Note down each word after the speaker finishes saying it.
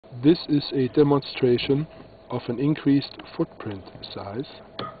This is a demonstration of an increased footprint size.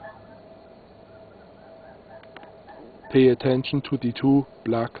 Pay attention to the two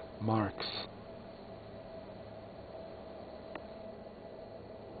black marks.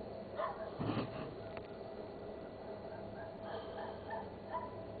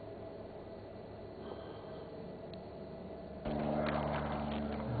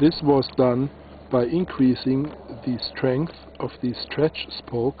 This was done by increasing the strength of the stretch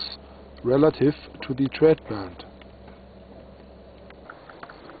spokes relative to the tread band.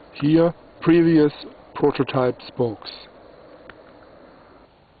 Here, previous prototype spokes.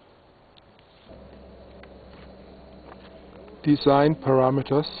 Design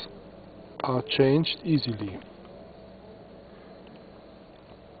parameters are changed easily.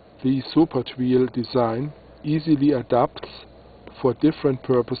 The Super Tweel design easily adapts for different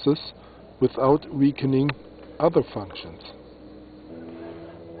purposes without weakening other functions.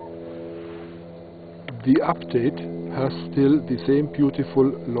 The update has still the same beautiful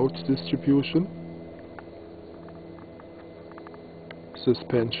load distribution,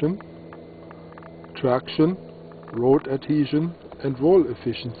 suspension, traction, road adhesion and roll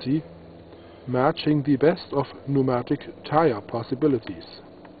efficiency, matching the best of pneumatic tire possibilities.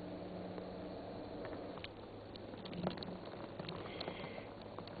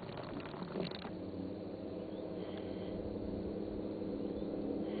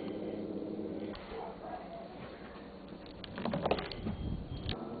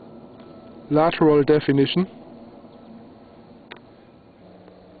 Lateral definition,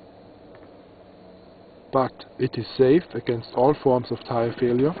 but it is safe against all forms of tire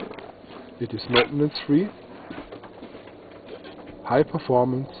failure. It is maintenance free, high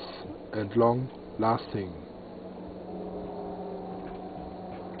performance and long lasting.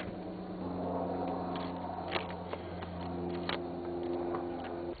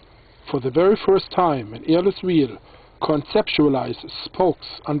 For the very first time, an airless wheel conceptualizes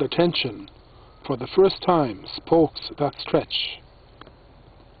spokes under tension. For the first time, spokes that stretch.